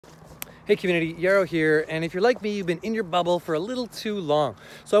Hey community, Yarrow here, and if you're like me, you've been in your bubble for a little too long.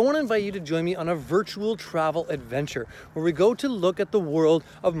 So I want to invite you to join me on a virtual travel adventure where we go to look at the world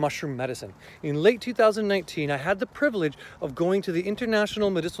of mushroom medicine. In late 2019, I had the privilege of going to the International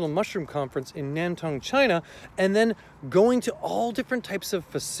Medicinal Mushroom Conference in Nantong, China, and then going to all different types of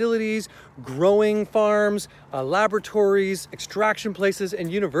facilities, growing farms, laboratories, extraction places,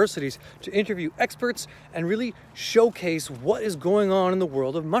 and universities to interview experts and really showcase what is going on in the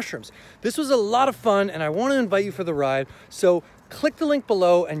world of mushrooms. This was a lot of fun, and I want to invite you for the ride. So click the link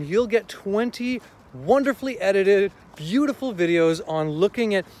below and you'll get 20 wonderfully edited, beautiful videos on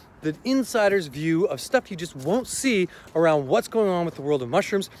looking at the insider's view of stuff you just won't see around what's going on with the world of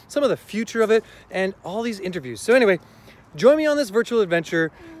mushrooms, some of the future of it, and all these interviews. So anyway, join me on this virtual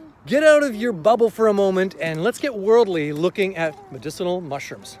adventure. Get out of your bubble for a moment and let's get worldly looking at medicinal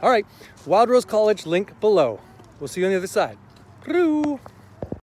mushrooms. All right, Wild Rose College, link below. We'll see you on the other side.